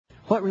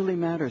What really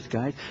matters,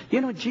 guys?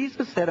 You know,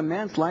 Jesus said a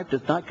man's life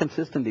does not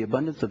consist in the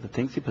abundance of the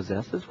things he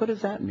possesses. What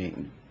does that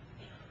mean?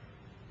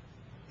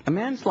 A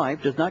man's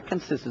life does not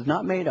consist, is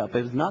not made up,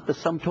 is not the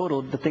sum total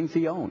of the things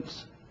he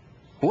owns.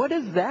 What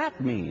does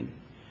that mean?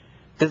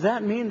 Does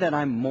that mean that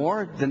I'm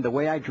more than the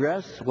way I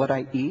dress, what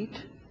I eat,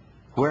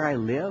 where I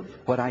live,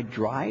 what I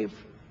drive,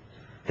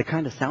 the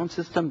kind of sound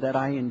system that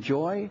I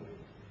enjoy?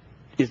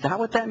 Is that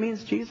what that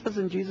means, Jesus?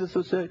 And Jesus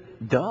would say,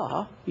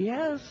 duh,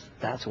 yes,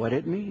 that's what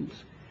it means.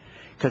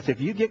 Because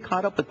if you get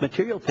caught up with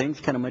material things,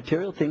 can a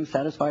material thing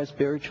satisfy a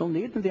spiritual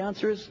need? And the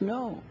answer is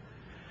no.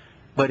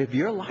 But if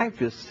your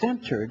life is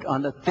centered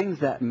on the things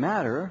that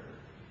matter,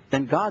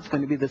 then God's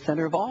going to be the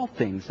center of all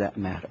things that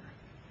matter.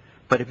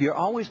 But if you're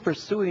always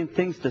pursuing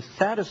things to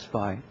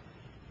satisfy,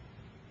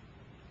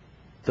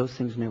 those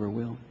things never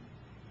will.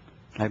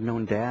 I've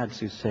known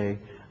dads who say,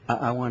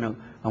 I want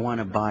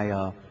to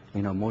buy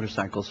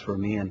motorcycles for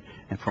me and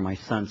for my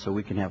son so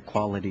we can have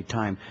quality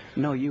time.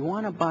 No, you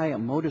want to buy a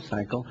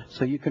motorcycle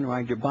so you can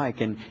ride your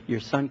bike and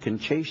your son can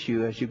chase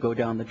you as you go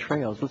down the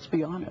trails. Let's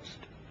be honest.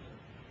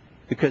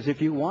 Because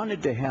if you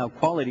wanted to have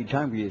quality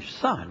time with your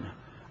son,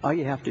 all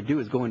you have to do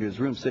is go into his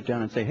room, sit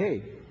down and say,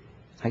 hey,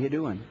 how you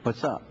doing?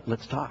 What's up?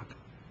 Let's talk.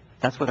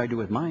 That's what I do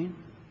with mine.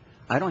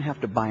 I don't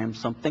have to buy him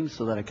something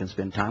so that I can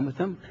spend time with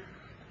him.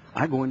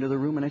 I go into the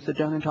room and I sit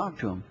down and talk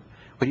to him.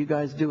 What are you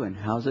guys doing?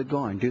 How's it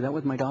going? Do that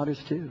with my daughters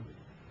too.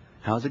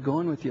 How's it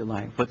going with your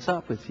life? What's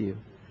up with you?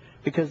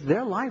 Because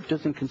their life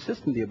doesn't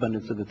consist in the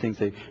abundance of the things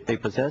they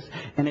possess,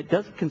 and it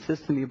doesn't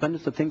consist in the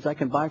abundance of things I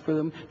can buy for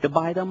them to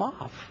buy them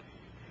off.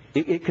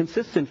 It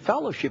consists in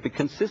fellowship. It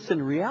consists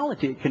in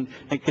reality.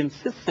 It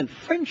consists in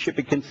friendship.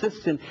 It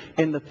consists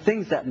in the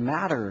things that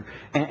matter.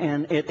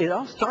 And it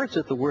all starts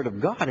with the Word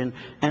of God.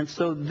 And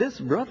so this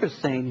brother's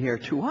saying here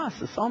to us,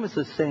 the psalmist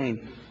is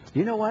saying,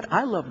 you know what?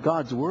 I love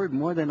God's Word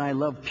more than I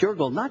love pure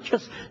gold. Not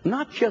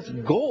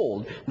just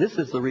gold. This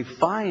is the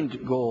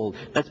refined gold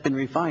that's been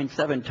refined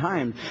 7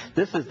 times.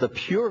 This is the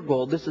pure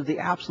gold. This is the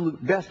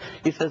absolute best.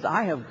 He says,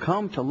 I have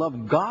come to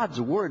love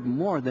God's Word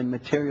more than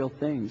material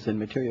things and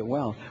material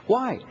wealth.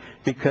 Why?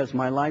 Because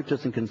my life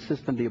doesn't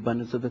consist in the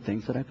abundance of the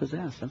things that I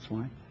possess. That's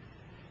why.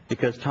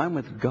 Because time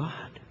with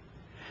God.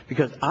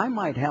 Because I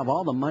might have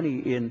all the money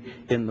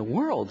in the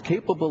world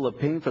capable of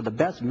paying for the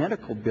best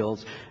medical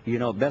bills,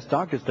 best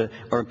doctors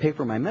or pay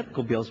for my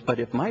medical bills. But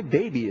if my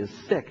baby is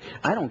sick,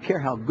 I don't care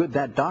how good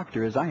that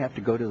doctor is. I have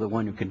to go to the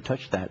one who can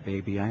touch that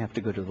baby. I have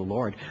to go to the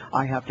Lord.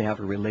 I have to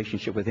have a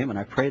relationship with Him. And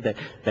I pray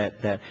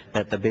that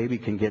the baby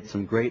can get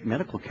some great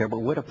medical care. But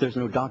what if there's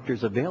no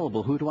doctors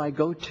available? Who do I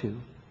go to?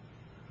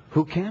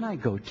 Who can I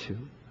go to?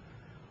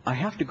 I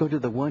have to go to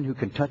the one who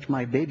can touch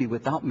my baby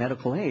without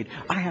medical aid.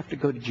 I have to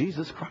go to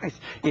Jesus Christ.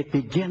 It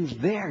begins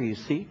there, you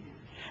see.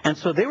 And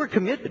so they were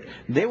committed.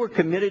 They were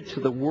committed to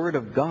the Word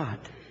of God.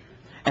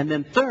 And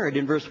then third,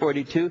 in verse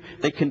 42,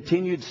 they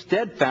continued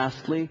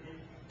steadfastly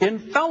in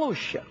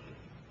fellowship.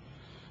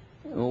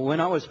 When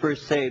I was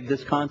first saved,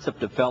 this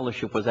concept of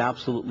fellowship was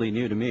absolutely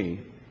new to me.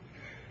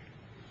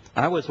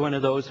 I was one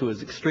of those who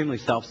was extremely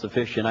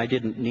self-sufficient. I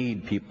didn't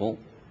need people.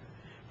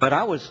 But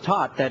I was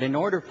taught that in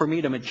order for me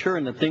to mature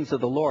in the things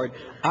of the Lord,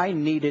 I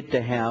needed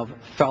to have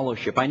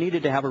fellowship. I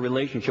needed to have a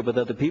relationship with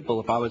other people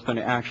if I was going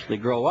to actually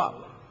grow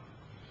up.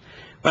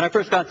 When I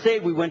first got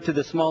saved, we went to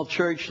the small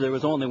church. There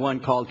was only one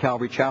called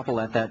Calvary Chapel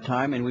at that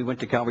time, and we went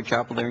to Calvary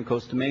Chapel there in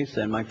Costa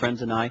Mesa. And my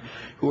friends and I,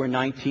 who were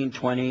 19,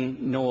 20,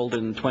 no older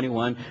than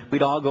 21,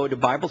 we'd all go to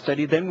Bible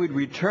study. Then we'd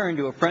return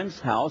to a friend's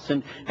house,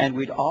 and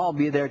we'd all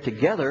be there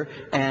together,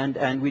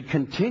 and we'd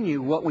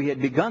continue what we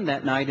had begun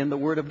that night in the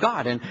Word of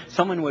God. And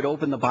someone would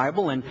open the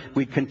Bible, and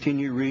we'd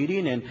continue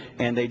reading,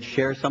 and they'd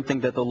share something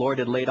that the Lord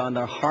had laid on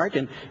their heart,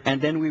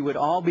 and then we would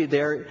all be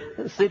there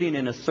sitting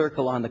in a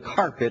circle on the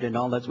carpet, and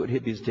all that's what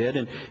hippies did,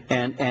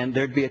 and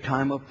there'd be a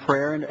time of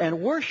prayer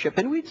and worship,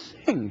 and we'd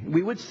sing.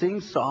 We would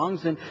sing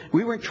songs, and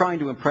we weren't trying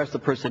to impress the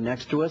person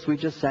next to us. We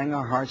just sang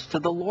our hearts to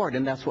the Lord,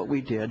 and that's what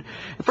we did.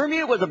 For me,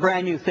 it was a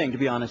brand new thing, to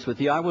be honest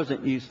with you. I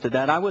wasn't used to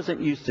that. I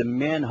wasn't used to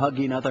men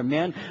hugging other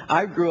men.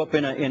 I grew up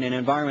in an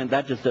environment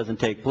that just doesn't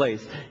take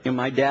place.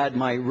 My dad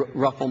might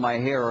ruffle my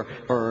hair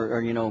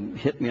or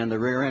hit me on the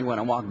rear end when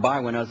I walked by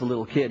when I was a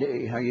little kid.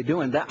 Hey, how you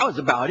doing? That was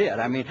about it.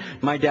 I mean,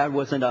 my dad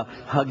wasn't a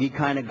huggy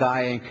kind of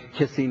guy and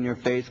kissing your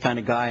face kind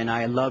of guy, and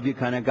I love you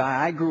kind of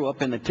guy. I grew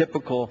up in the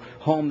typical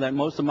home that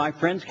most of my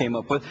friends came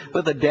up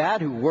with a dad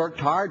who worked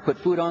hard, put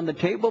food on the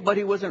table, but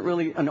he wasn't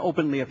really an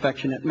openly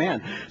affectionate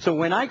man. So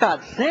when I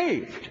got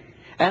saved,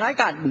 and I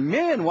got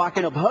men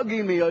walking up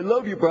hugging me, I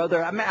love you,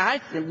 brother.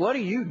 I said, what are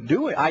you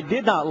doing? I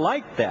did not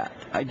like that.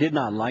 I did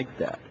not like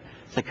that.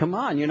 I said, come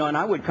on, and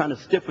I would kind of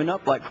stiffen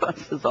up like,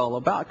 what's this all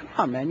about? Come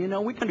on,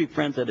 man, we can be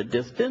friends at a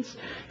distance.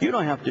 You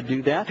don't have to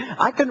do that.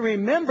 I can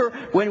remember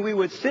when we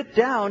would sit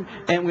down,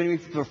 and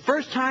the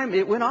first time,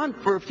 it went on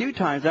for a few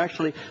times,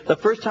 actually. The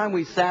first time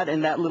we sat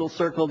in that little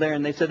circle there,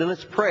 and they said,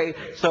 let's pray.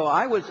 So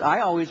I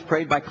always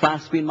prayed by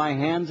clasping my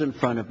hands in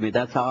front of me.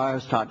 That's how I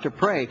was taught to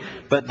pray.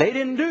 But they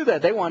didn't do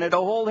that. They wanted to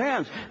hold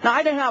hands. Now,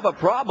 I didn't have a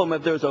problem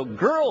if there was a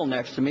girl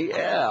next to me.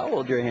 Yeah, I'll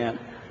hold your hand.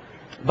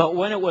 But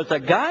when it was a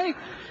guy,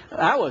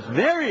 I was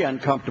very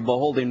uncomfortable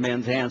holding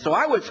men's hands, so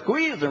I would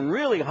squeeze them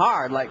really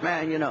hard, like,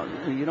 man, you know,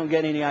 you don't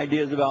get any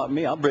ideas about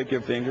me, I'll break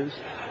your fingers.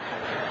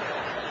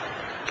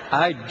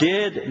 I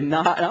did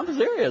not, I'm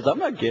serious, I'm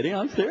not kidding,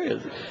 I'm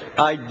serious.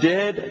 I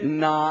did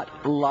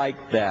not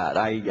like that.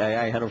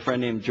 I had a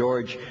friend named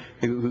George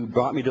who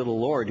brought me to the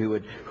Lord, who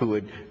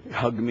would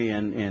hug me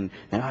and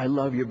I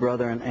love you,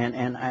 brother,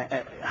 and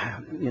I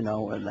you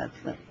know,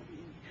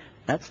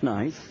 that's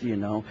nice, you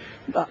know.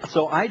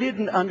 So I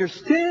didn't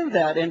understand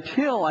that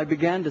until I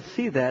began to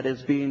see that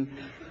as being,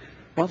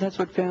 well, that's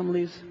what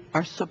families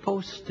are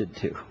supposed to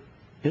do,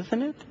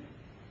 isn't it?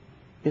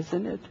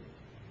 Isn't it?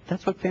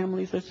 That's what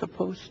families are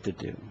supposed to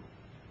do.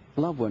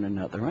 Love one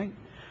another, right?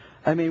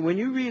 I mean, when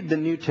you read the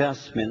New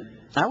Testament,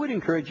 I would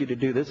encourage you to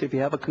do this. If you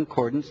have a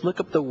concordance, look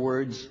up the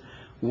words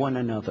one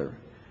another.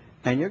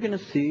 And you're going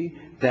to see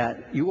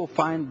that you will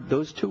find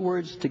those two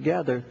words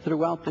together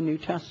throughout the New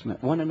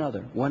Testament. One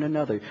another, one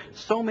another.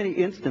 So many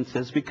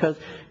instances because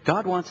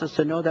God wants us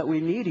to know that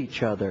we need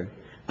each other.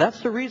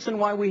 That's the reason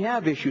why we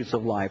have issues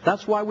of life.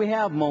 That's why we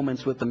have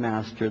moments with the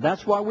Master.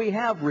 That's why we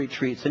have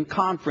retreats and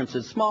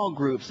conferences, small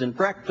groups and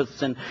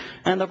breakfasts and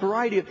a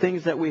variety of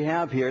things that we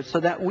have here so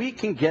that we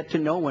can get to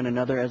know one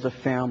another as a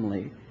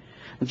family.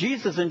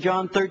 Jesus in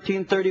John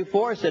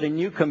 13:34 said, "A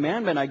new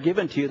commandment I give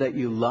unto you, that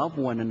you love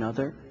one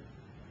another."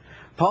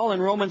 Paul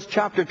in Romans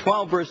chapter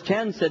 12 verse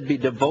 10 said, "Be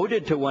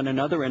devoted to one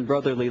another in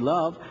brotherly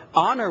love.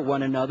 Honor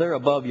one another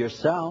above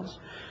yourselves."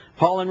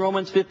 Paul in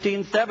Romans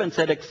 15:7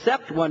 said,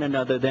 "Accept one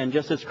another then,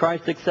 just as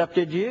Christ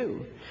accepted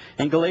you."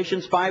 In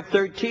Galatians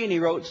 5:13 he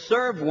wrote,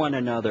 "Serve one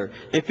another."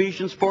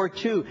 Ephesians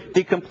 4:2,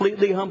 "Be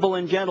completely humble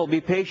and gentle,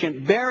 be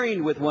patient,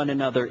 bearing with one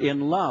another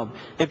in love."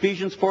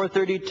 Ephesians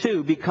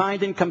 4:32, "Be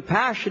kind and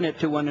compassionate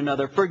to one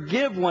another,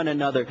 forgive one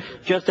another,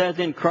 just as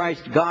in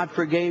Christ God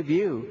forgave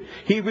you."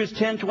 Hebrews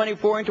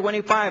 10:24 and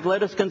 25,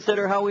 "Let us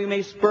consider how we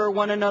may spur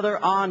one another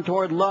on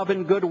toward love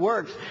and good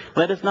works.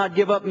 Let us not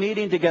give up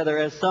meeting together,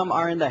 as some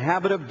are in the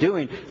habit of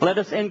doing. Let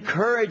us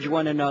encourage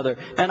one another."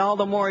 And all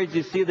the more as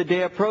you see the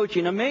day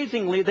approaching.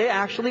 Amazingly, they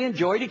actually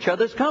enjoyed each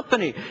other's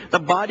company. The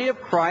body of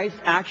Christ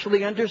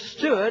actually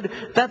understood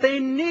that they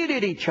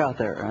needed each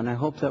other. And I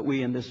hope that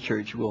we in this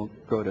church will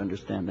grow to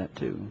understand that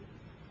too.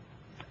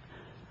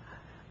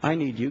 I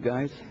need you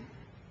guys.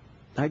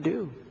 I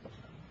do.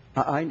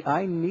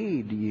 I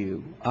need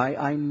you.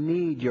 I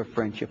need your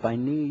friendship. I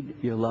need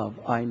your love.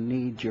 I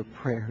need your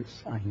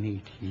prayers. I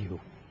need you.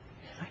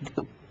 I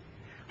do.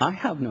 I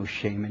have no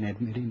shame in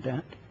admitting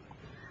that.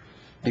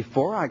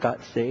 Before I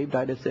got saved,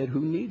 I'd have said,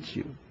 "Who needs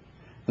you?"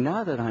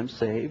 Now that I'm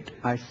saved,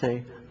 I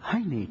say,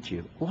 "I need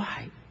you."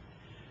 Why?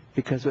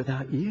 Because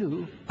without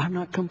you, I'm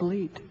not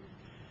complete.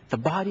 The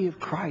body of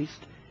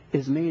Christ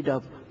is made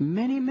of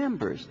many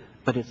members,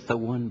 but it's the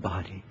one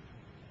body.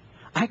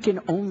 I can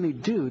only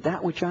do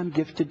that which I'm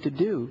gifted to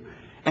do.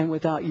 And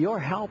without your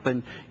help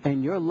and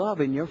your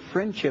love and your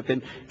friendship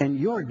and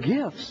your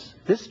gifts,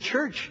 this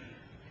church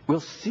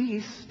will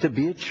cease to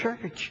be a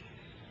church.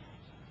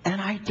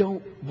 And I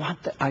don't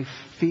want that. I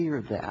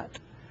fear that.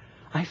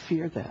 I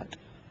fear that.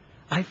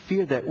 I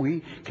fear that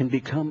we can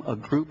become a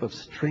group of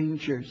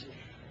strangers.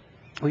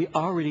 We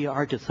already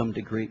are to some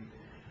degree.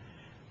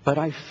 But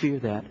I fear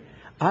that.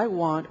 I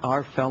want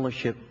our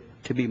fellowship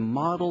to be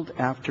modeled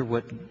after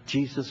what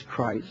Jesus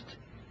Christ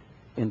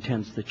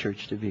intends the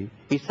church to be.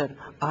 He said,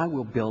 "I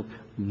will build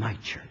my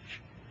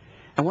church."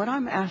 And what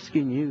I'm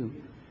asking you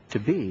to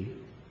be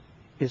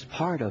is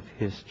part of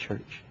His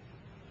church.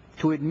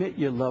 To admit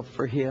your love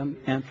for Him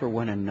and for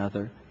one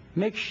another.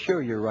 Make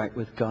sure you're right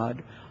with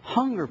God.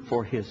 Hunger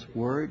for His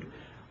Word.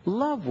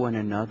 Love one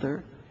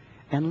another.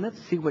 And let's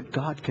see what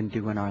God can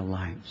do in our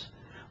lives.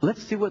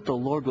 Let's see what the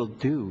Lord will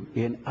do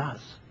in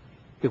us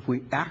if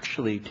we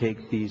actually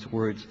take these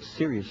words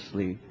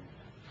seriously.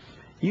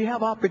 You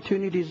have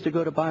opportunities to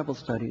go to Bible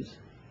studies.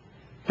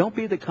 Don't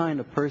be the kind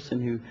of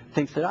person who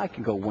thinks that I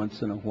can go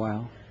once in a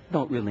while.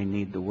 Don't really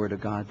need the Word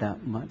of God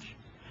that much.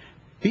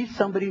 Be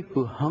somebody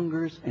who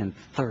hungers and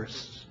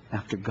thirsts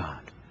after God.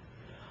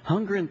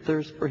 Hunger and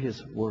thirst for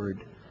His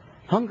Word.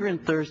 Hunger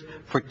and thirst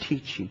for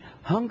teaching.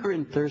 Hunger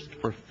and thirst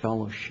for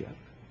fellowship.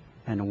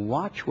 And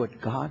watch what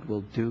God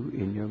will do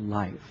in your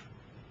life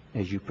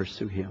as you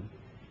pursue Him.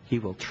 He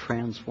will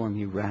transform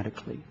you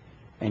radically.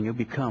 And you'll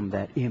become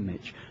that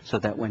image so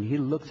that when He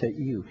looks at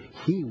you,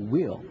 He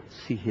will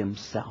see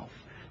Himself.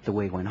 The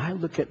way when I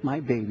look at my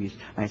babies,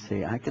 I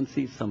say, "I can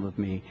see some of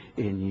me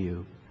in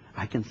you.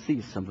 I can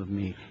see some of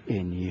me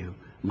in you.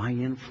 My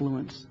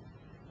influence,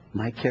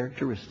 my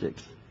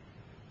characteristics.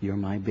 You're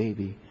my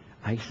baby.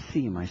 I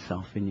see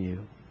myself in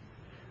you."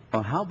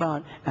 Well, how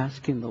about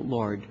asking the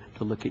Lord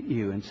to look at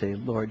you and say,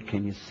 "Lord,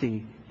 can you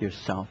see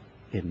yourself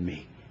in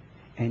me?"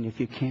 And if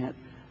you can't,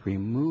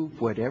 remove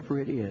whatever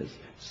it is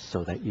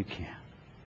so that you can.